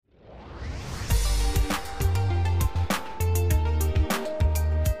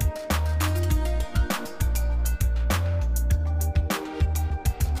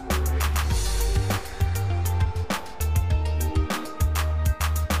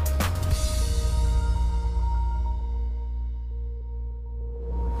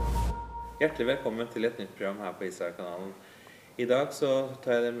Hjertelig velkommen til et nytt program her på Israel-kanalen. I dag så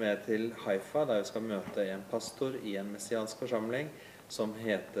tar jeg dere med til Haifa, der vi skal møte en pastor i en messiansk forsamling som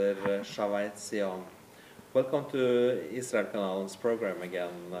heter Shavait Zion. Welcome to Israel-kanalens program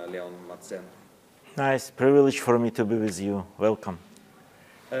again, Leon Matzen. Nice privilege for me to be with you. Welcome.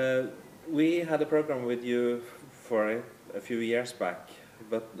 We had a program with you for a few years back,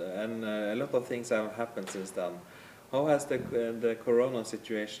 and a lot of things have happened since then. How has the corona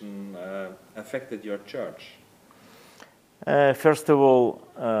situation affected your church? First of all,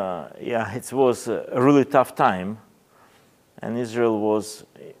 it was a really tough time, and Israel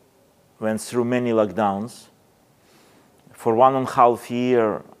went through many lockdowns. For 1.5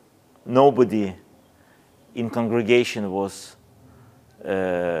 years, nobody in congregation was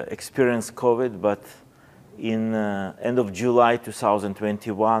experienced COVID, but in end of July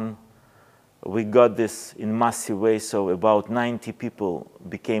 2021, we got this in massive way, so about 90 people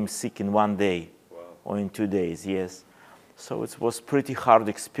became sick in one day. Wow. Or in 2 days, yes. So it was pretty hard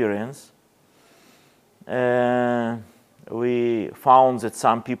experience. We found that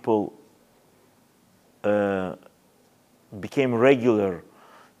some people became regular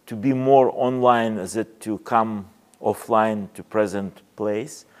to be more online than to come offline to present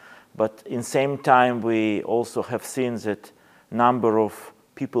place. But in same time, we also have seen that number of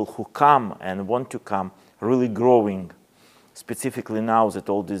people who come and want to come really growing, specifically now that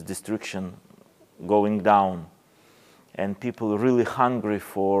all this destruction going down, and people really hungry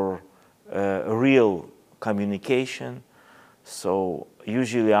for real communication. So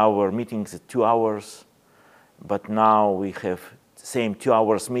usually our meetings are 2 hours, but now we have same 2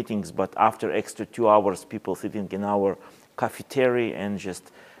 hours meetings, but after extra 2 hours, people sitting in our cafeteria and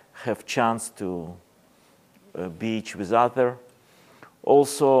just have chance to be each with other.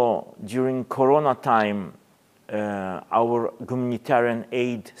 Also, during Corona time, our humanitarian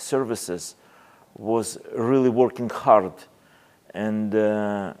aid services was really working hard, and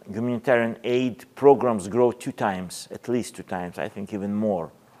humanitarian aid programs grow 2 times, at least 2 times, I think even more.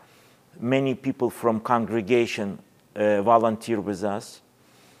 Many people from congregation volunteer with us,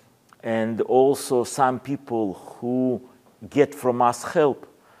 and also some people who get from us help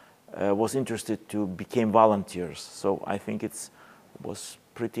was interested to become volunteers. So I think was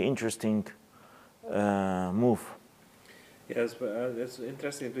pretty interesting move. Yes, but it's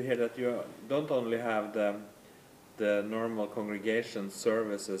interesting to hear that you don't only have the normal congregation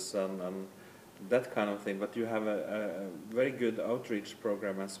services and that kind of thing, but you have a very good outreach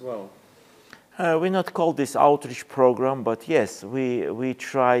program as well. We not call this outreach program, but yes, we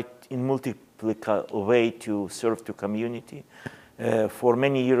try in multiple way to serve the community. For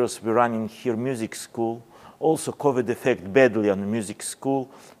many years, we're running here music school. Also, COVID affected badly on the music school.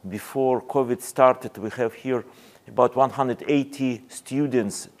 Before COVID started, we have here about 180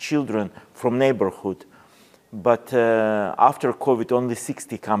 students, children from neighborhood. But after COVID, only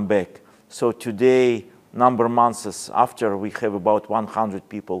 60 come back. So today, number of months after, we have about 100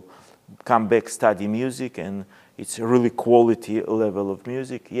 people come back, study music, and it's a really quality level of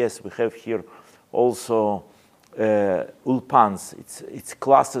music. Yes, we have here also ulpans. It's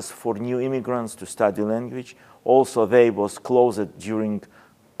classes for new immigrants to study language. Also, they was closed during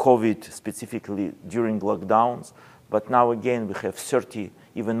COVID, specifically during lockdowns. But now again, we have 30,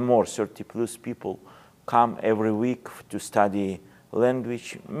 even more, 30 plus people come every week to study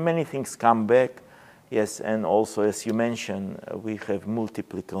language. Many things come back. Yes, and also, as you mentioned, we have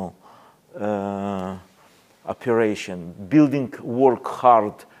multiple operation, building work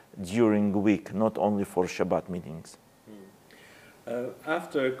hard during the week, not only for Shabbat meetings.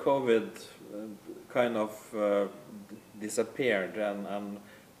 After COVID kind of disappeared and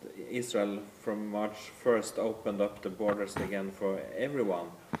Israel from March 1st opened up the borders again for everyone,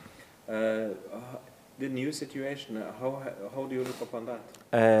 the new situation, how do you look upon that?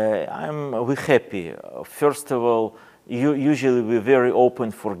 We're happy. First of all, usually we're very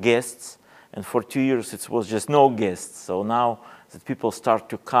open for guests, and for 2 years it was just no guests. So now that people start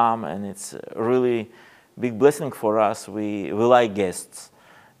to come, and it's really big blessing for us. We like guests,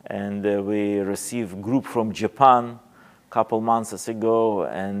 and we received group from Japan a couple months ago,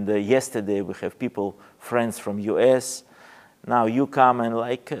 and yesterday we have friends from US. Now you come, and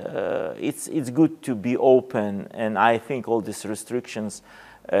it's good to be open, and I think all these restrictions,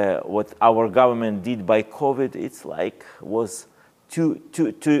 what our government did by COVID, was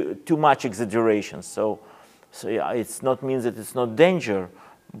too much exaggeration. So yeah, it's not means that it's not danger,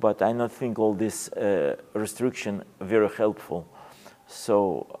 but I not think all this restriction very helpful.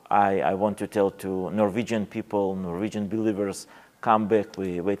 So I want to tell to Norwegian people, Norwegian believers, come back.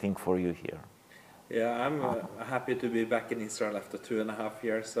 We're waiting for you here. Yeah, I'm happy to be back in Israel after 2.5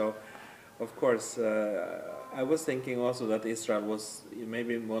 years. So Of course, I was thinking also that Israel was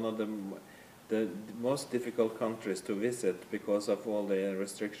maybe one of the most difficult countries to visit because of all the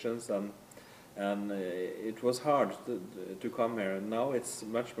restrictions, and it was hard to come here. And now it's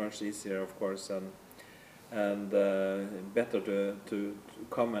much easier, of course, and better to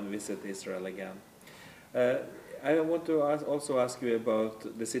come and visit Israel again. I want to also ask you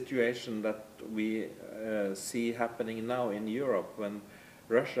about the situation that we see happening now in Europe when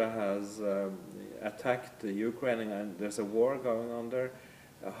Russia has attacked Ukraine and there's a war going on there.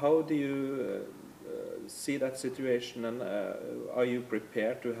 How do you see that situation, and are you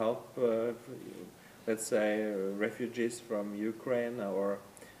prepared to help, let's say, refugees from Ukraine or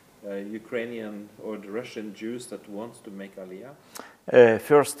Ukrainian or the Russian Jews that want to make Aliyah?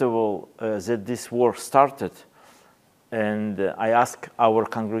 First of all, that this war started, and I asked our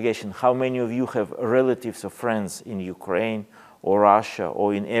congregation, how many of you have relatives or friends in Ukraine or Russia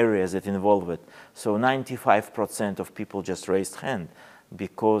or in areas that involve it? So 95% of people just raised hand,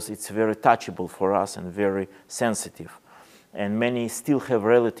 because it's very touchable for us and very sensitive. And many still have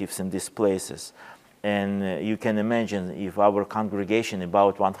relatives in these places. And you can imagine if our congregation,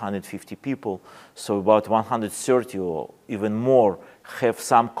 about 150 people, so about 130 or even more, have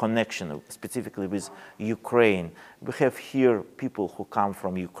some connection specifically with Ukraine. We have here people who come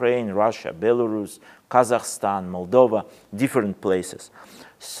from Ukraine, Russia, Belarus, Kazakhstan, Moldova, different places.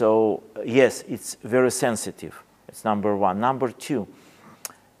 So yes, it's very sensitive. It's number one. Number two,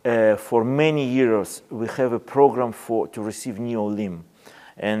 for many years we have a program to receive Neolim.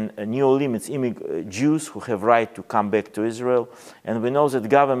 And Neolim, it's Jews who have right to come back to Israel. And we know that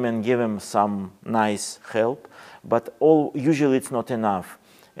government give them some nice help, but usually it's not enough.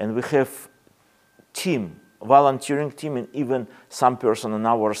 And we have volunteering team, and even some person on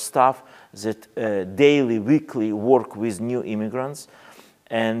our staff that daily, weekly work with new immigrants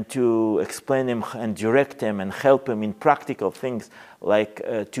and to explain them and direct them and help them in practical things like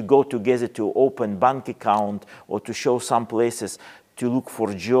to go together to open bank account or to show some places to look for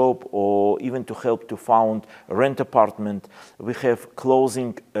a job, or even to help to found a rent apartment. We have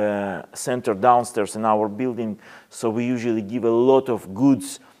clothing center downstairs in our building, so we usually give a lot of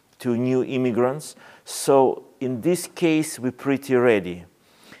goods to new immigrants. So in this case, we're pretty ready.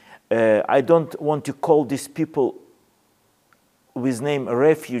 I don't want to call these people with name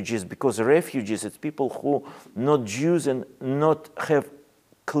refugees, because refugees, it's people who not Jews and not have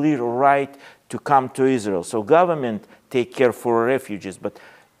clear right to come to Israel. So government take care for refugees, but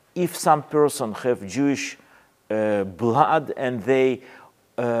if some person have Jewish blood and they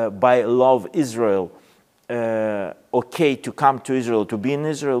by love Israel okay to come to Israel, to be in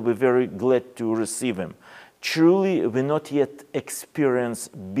Israel, we're very glad to receive him. Truly, we not yet experience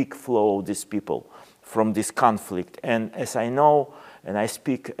big flow of these people from this conflict. And as I know, and I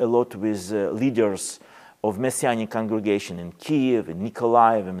speak a lot with leaders of Messianic congregation in Kiev, in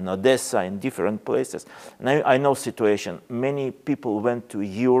Nikolaev, in Odessa, in different places. And I know situation. Many people went to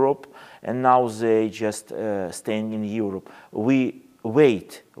Europe, and now they just staying in Europe. We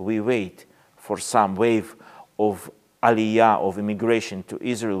wait for some wave of aliyah, of immigration to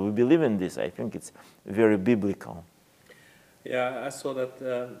Israel. We believe in this. I think it's very biblical. Yeah, I saw that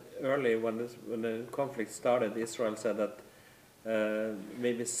early when the conflict started, Israel said that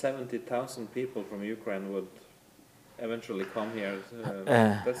maybe 70,000 people from Ukraine would eventually come here.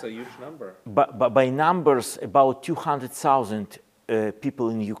 That's a huge number. But by numbers, about 200,000 people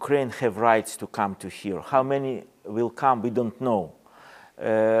in Ukraine have rights to come to here. How many will come, we don't know.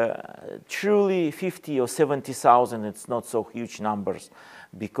 Truly 50 or 70,000, it's not so huge numbers,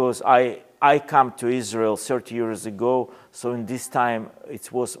 because I come to Israel 30 years ago, so in this time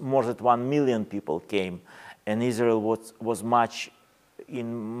it was more than 1 million people came. And Israel was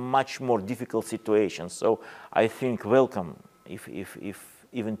in much more difficult situation. So I think welcome if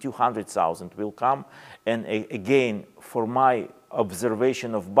even 200,000 will come. And again, for my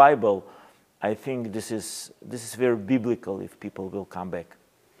observation of Bible, I think this is very biblical if people will come back.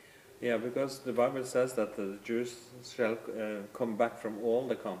 Yeah, because the Bible says that the Jews shall come back from all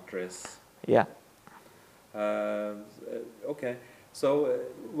the countries. Yeah. Okay. So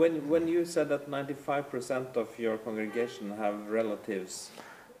when you said that 95% of your congregation have relatives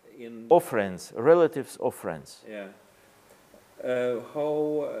in... Or friends, relatives or friends. Yeah.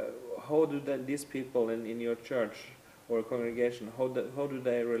 How do these people in your church or congregation, how do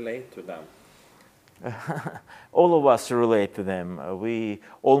they relate to them? All of us relate to them. We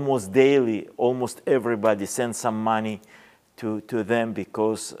almost daily, almost everybody sends some money to them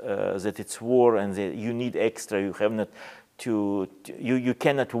because that it's war and that you need extra. You have not you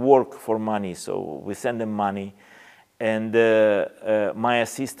cannot work for money, so we send them money. And my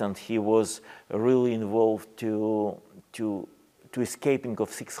assistant, he was really involved to escaping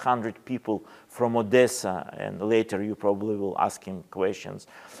of 600 people from Odessa, and later you probably will ask him questions.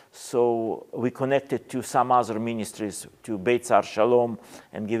 So we connected to some other ministries, to Beit Sar Shalom,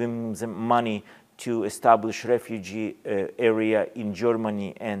 and giving them money to establish refugee area in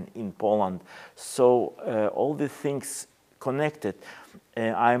Germany and in Poland. So all the things connected.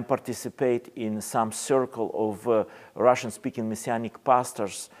 I participate in some circle of Russian-speaking Messianic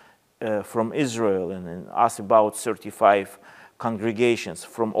pastors from Israel, and us about 35 congregations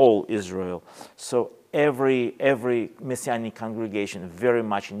from all Israel. So every Messianic congregation very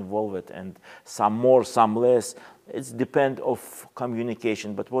much involved, and some more, some less. It depends of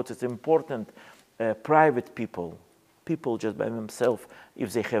communication. But what is important, private people just by themselves,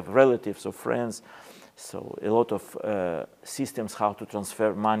 if they have relatives or friends. So a lot of systems how to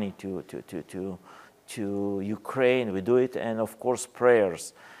transfer money to Ukraine. We do it, and of course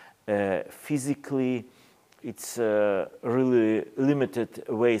prayers. Physically, it's really limited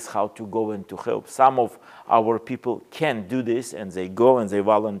ways how to go and to help. Some of our people can do this, and they go and they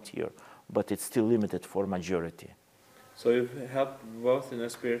volunteer, but it's still limited for majority. So you've helped both in a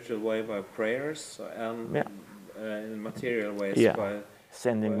spiritual way by prayers and in material ways by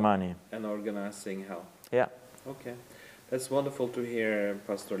sending money and organizing help. Yeah. Okay, that's wonderful to hear,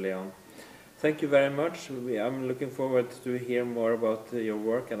 Pastor Leon. Thank you very much. I'm looking forward to hear more about your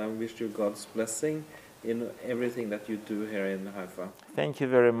work, and I wish you God's blessing in everything that you do here in Haifa. Thank you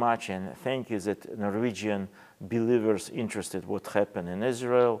very much, and thank you that Norwegian believers interested what happened in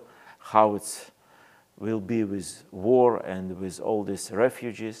Israel, how it will be with war and with all these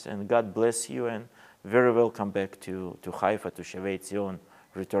refugees, and God bless you, and very welcome back to Haifa, to Shavei Zion,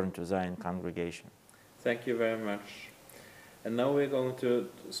 Return to Zion congregation. Thank you very much. And now we're going to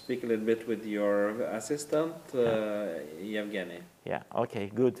speak a little bit with your assistant, Yevgeny. Yeah,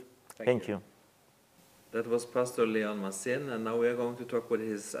 okay, good. Thank you. That was Pastor Leon Masin, and now we are going to talk with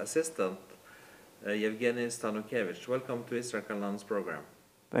his assistant, Yevgeny Stanukevich. Welcome to Israel Kanan's program.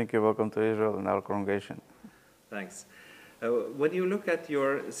 Thank you. Welcome to Israel and our congregation. Thanks. When you look at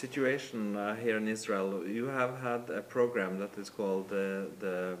your situation here in Israel, you have had a program that is called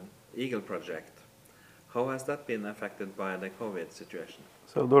the Eagle Project. How has that been affected by the COVID situation?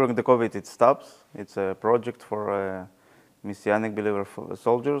 So during the COVID, it stops. It's a project for Messianic believer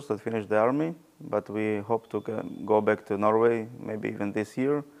soldiers that finished the army, but we hope to go back to Norway maybe even this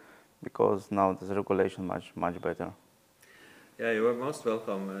year, because now there's regulation much better. Yeah, you are most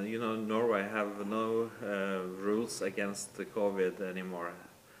welcome. You know, Norway have no rules against the COVID anymore.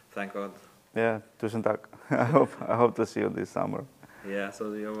 Thank God. Yeah, tusen takk. I hope to see you this summer. Yeah,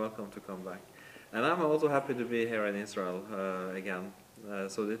 so you're welcome to come back. And I'm also happy to be here in Israel again.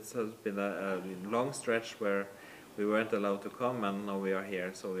 So this has been a long stretch where we weren't allowed to come, and now we are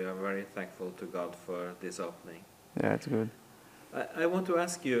here. So we are very thankful to God for this opening. Yeah, it's good. I want to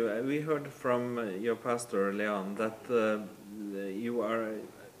ask you, we heard from your pastor, Leon, that you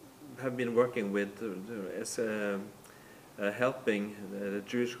have been working with helping the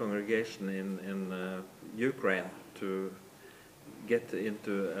Jewish congregation in Ukraine to get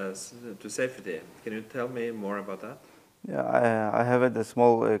into to safety. Can you tell me more about that? Yeah, I have a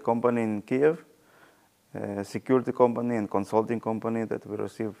small company in Kiev, a security company and consulting company that we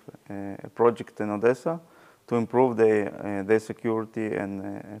receive a project in Odessa to improve their security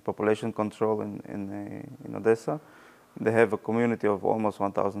and population control in Odessa. They have a community of almost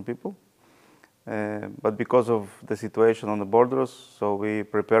 1,000 people. But because of the situation on the borders, so we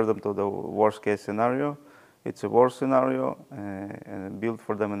prepare them to the worst case scenario. It's a war scenario, and build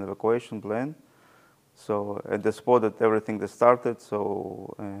for them an evacuation plan. So at the spot that everything that started,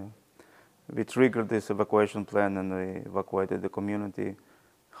 so we triggered this evacuation plan, and we evacuated the community,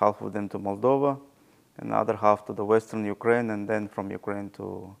 half of them to Moldova, another half to the western Ukraine, and then from Ukraine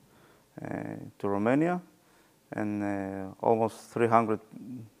to Romania. And almost 300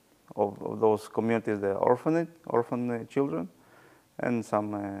 of those communities, they're orphan children, and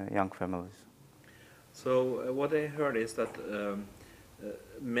some young families. So what I heard is that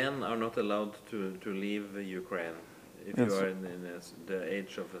men are not allowed to leave Ukraine if you are in the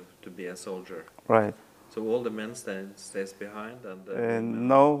age of to be a soldier. Right. So all the men stays behind, and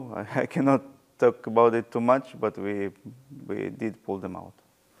no, I cannot talk about it too much, but we did pull them out.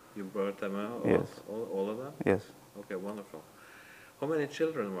 You brought them out? Yes. All of them? Yes. Okay, wonderful. How many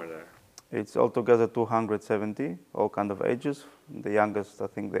children were there? It's altogether 270, all kind of ages. The youngest, I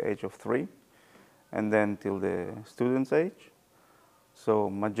think, the age of 3, and then till the student's age. So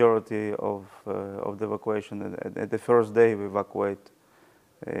majority of the evacuation, at the first day we evacuate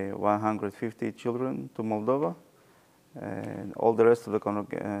 150 children to Moldova, and all the rest of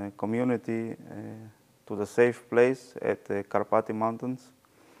the community to the safe place at the Carpathy Mountains.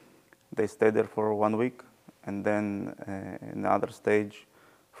 They stayed there for 1 week, and then another stage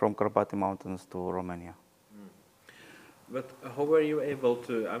from Carpathy Mountains to Romania. But how were you able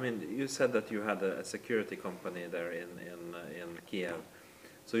to? I mean, you said that you had a security company there in Kiev,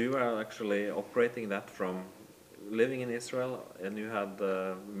 so you were actually operating that from living in Israel, and you had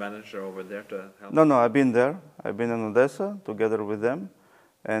the manager over there to help. No, I've been there. I've been in Odessa together with them,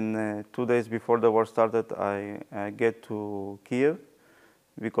 and 2 days before the war started, I get to Kiev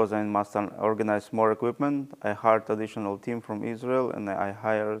because I must organize more equipment. I hired additional team from Israel, and I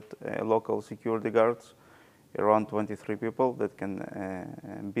hired local security guards, around 23 people that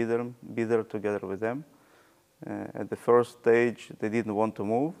can be there together with them. At the first stage, they didn't want to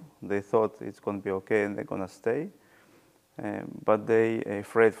move. They thought it's going to be okay and they're going to stay. But they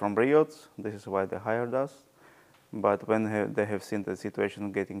afraid from riots. This is why they hired us. But when they have seen the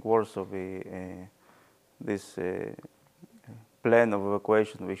situation getting worse, so this plan of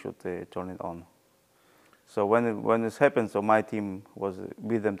evacuation, we should turn it on. So when this happened, so my team was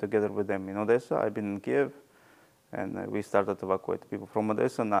with them together with them in Odessa. I've been in Kiev, and we started to evacuate people from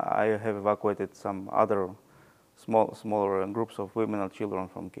Odessa. And I have evacuated some other smaller groups of women and children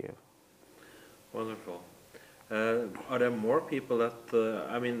from Kiev. Wonderful. Are there more people that,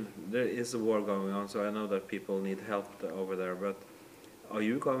 I mean, there is a war going on, so I know that people need help over there, but are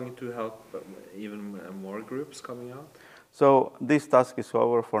you going to help even more groups coming out? So this task is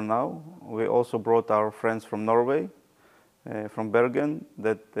over for now. We also brought our friends from Norway, from Bergen,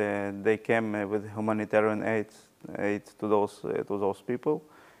 that they came with humanitarian aid to those people.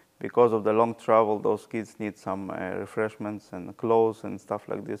 Because of the long travel, those kids need some refreshments and clothes and stuff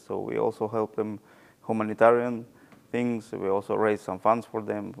like this. So we also help them humanitarian things. We also raise some funds for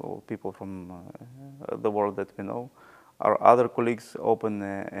them, for people from the world that we know. Our other colleagues open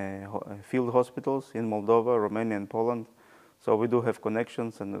field hospitals in Moldova, Romania, and Poland. So we do have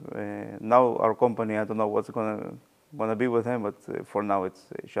connections. And now our company, I don't know what's gonna be with them, but for now it's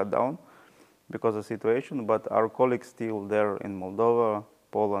shut down because of the situation. But our colleagues still there in Moldova,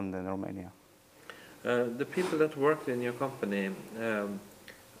 Poland, and Romania. The people that worked in your company,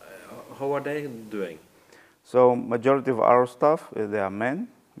 how are they doing? So majority of our staff, they are men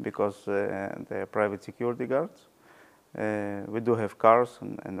because they are private security guards. We do have cars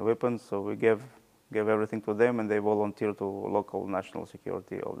and weapons, so we give everything to them, and they volunteer to local national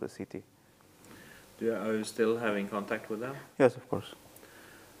security of the city. Are you still having contact with them? Yes, of course.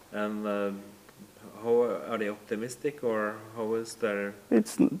 And how are they optimistic, or how is their?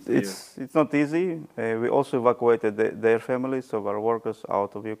 It's not easy. We also evacuated their families of our workers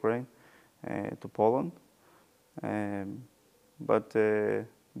out of Ukraine to Poland, but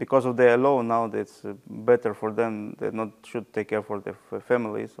because of their law now, it's better for them. They should take care for their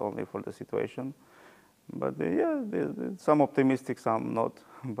families, only for the situation. But yeah, some optimistic, some not.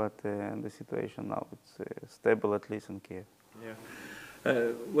 But the situation now it's stable, at least in Kiev. Yeah.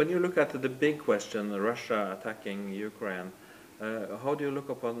 When you look at the big question, Russia attacking Ukraine, how do you look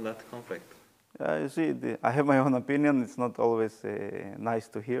upon that conflict? You see, I have my own opinion. It's not always nice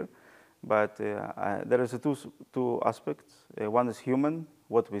to hear, but there is two aspects. One is human,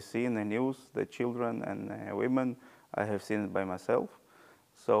 what we see in the news, the children and women. I have seen it by myself.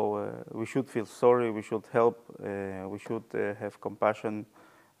 So we should feel sorry. We should help. We should have compassion,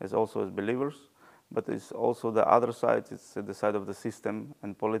 as believers. But it's also the other side. It's the side of the system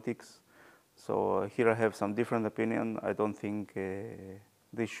and politics. So here I have some different opinion. I don't think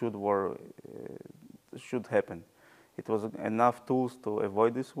this should happen. It was enough tools to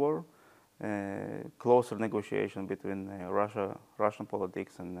avoid this war. Closer negotiation between Russian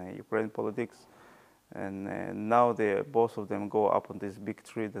politics and Ukrainian politics. And now both of them go up on this big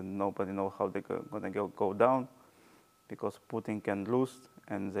tree, and nobody knows how they're going to go down, because Putin can lose,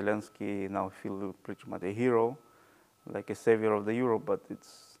 and Zelensky now feels pretty much a hero, like a savior of the Europe. But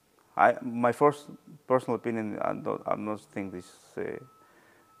my first personal opinion, I'm not think this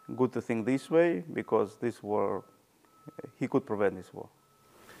good to think this way, because this war, he could prevent this war.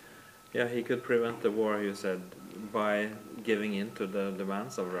 Yeah, he could prevent the war, you said, by giving in to the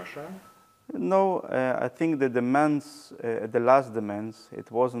demands of Russia? No, I think the demands, the last demands, it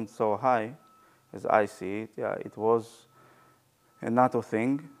wasn't so high as I see it. Yeah, it was a NATO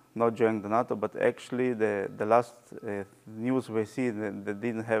thing, not joining the NATO, but actually the last news we see, they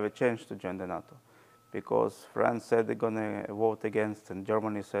didn't have a chance to join the NATO, because France said they're going to vote against, and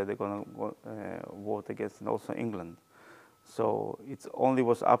Germany said they're going to vote against, and also England. So it only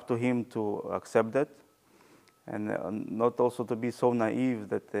was up to him to accept that. and not also to be so naive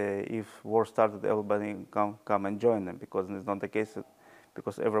that if war started, everybody come and join them, because it's not the case.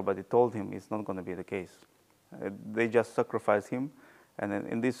 Because everybody told him it's not going to be the case. They just sacrificed him, and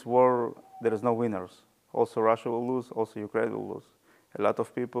in this war there is no winners. Also Russia will lose, also Ukraine will lose. A lot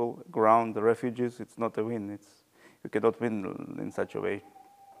of people, ground, the refugees, it's not a win. You cannot win in such a way.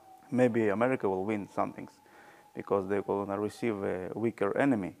 Maybe America will win some things, because they're going to receive a weaker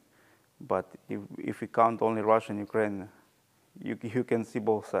enemy. But if we count only Russia and Ukraine, you can see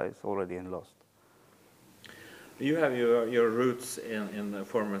both sides already and lost. You have your roots in the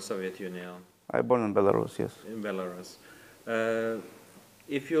former Soviet Union. I was born in Belarus, yes. In Belarus.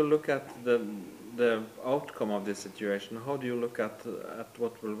 If you look at the outcome of this situation, how do you look at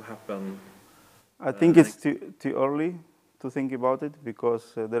what will happen? I think it's too early to think about it,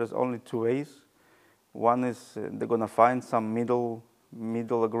 because there is only two ways. One is they're going to find some middle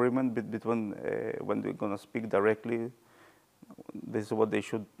agreement between when they're going to speak directly. This is what they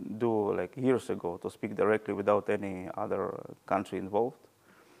should do like years ago, to speak directly without any other country involved,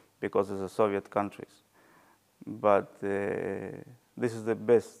 because it's a Soviet countries. But this is the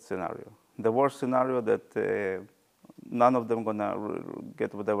best scenario. The worst scenario, that none of them gonna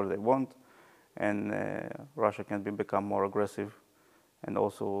get whatever they want, and Russia can become more aggressive, and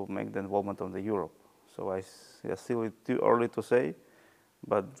also make the involvement of the Europe. So I still it's too early to say,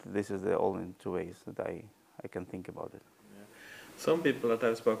 but this is the only two ways that I can think about it. Yeah. Some people that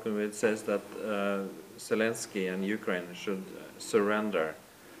I've spoken with says that Zelensky and Ukraine should surrender,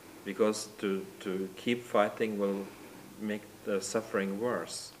 because to keep fighting will make the suffering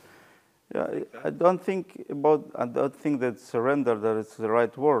worse. Yeah, I don't think that surrender that is the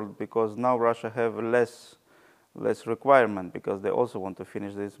right word, because now Russia have less requirement, because they also want to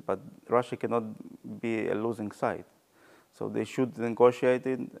finish this, but Russia cannot be a losing side. So they should negotiate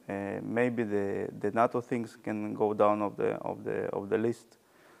it. Maybe the NATO things can go down of the list.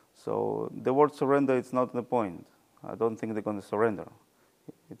 So the word surrender is not the point. I don't think they're going to surrender.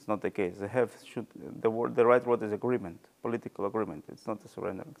 It's not the case. They the right word is agreement, political agreement. It's not a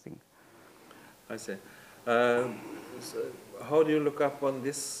surrendering thing. I see. So how do you look up on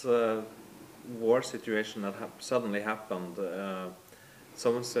this war situation that suddenly happened?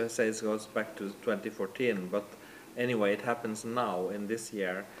 Someone says it goes back to 2014, but anyway, it happens now in this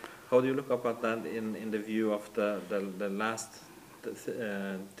year. How do you look up at that in the view of the last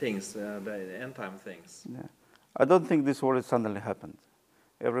things, the end time things? Yeah. I don't think this war suddenly happened.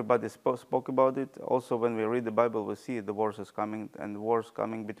 Everybody spoke about it. Also, when we read the Bible, we see the wars is coming, and wars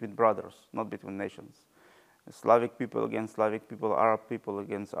coming between brothers, not between nations. Slavic people against Slavic people, Arab people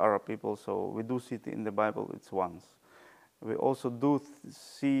against Arab people. So we do see it in the Bible. It's once. We also do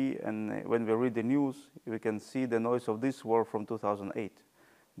see, and when we read the news, we can see the noise of this war from 2008.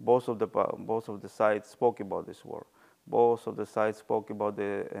 Both of the sides spoke about this war. Both of the sides spoke about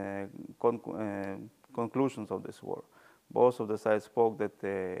the conclusions of this war. Both of the sides spoke that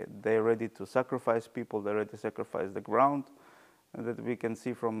they're ready to sacrifice people, they're ready to sacrifice the ground, and that we can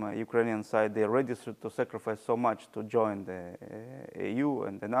see from Ukrainian side, they're ready to sacrifice so much to join the EU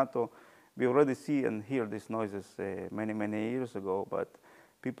and the NATO. We already see and hear these noises many years ago, but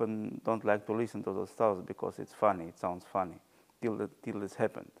people don't like to listen to those stuff because it's funny, it sounds funny, till this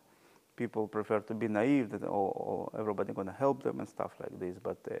happened. People prefer to be naive, that everybody's going to help them and stuff like this,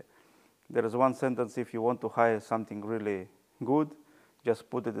 but there is one sentence: if you want to hire something really good, just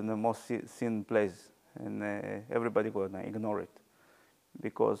put it in the most seen place, and everybody gonna ignore it.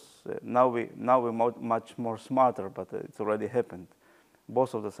 Because now we're much more smarter, but it's already happened.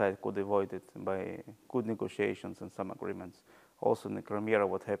 Both of the sides could avoid it by good negotiations and some agreements. Also in the Crimea,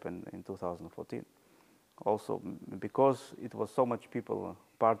 what happened in 2014. Also because it was so much people,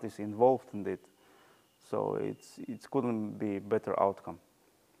 parties involved in it, so it couldn't be better outcome.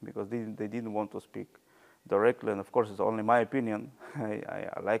 Because they didn't want to speak directly, and of course it's only my opinion.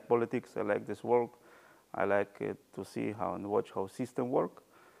 I like politics, I like this work, I like to see how and watch how system work.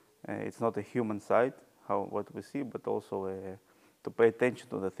 It's not a human side, what we see, but also to pay attention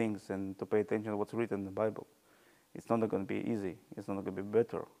to the things and to pay attention to what's written in the Bible. It's not going to be easy, it's not going to be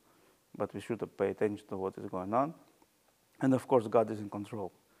better, but we should pay attention to what is going on. And of course God is in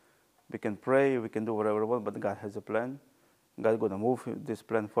control. We can pray, we can do whatever we want, but God has a plan. God is going to move this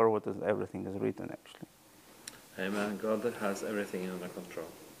plan forward as everything is written, actually. Amen. God has everything under control.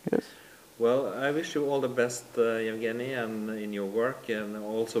 Yes. Well, I wish you all the best, Evgeny, and in your work, and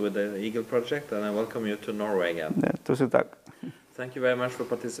also with the Eagle Project, and I welcome you to Norway again. Yeah, tusen takk. Thank you very much for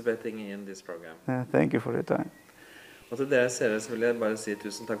participating in this program. Thank you for your time. Og til dere seere så vil jeg bare si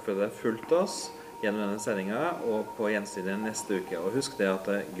tusen takk for at dere fulgte oss gjennom denne sendingen, og på gjensyn neste uke. Og husk det at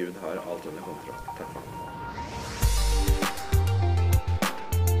Gud har alt under kontroll. Takk for det.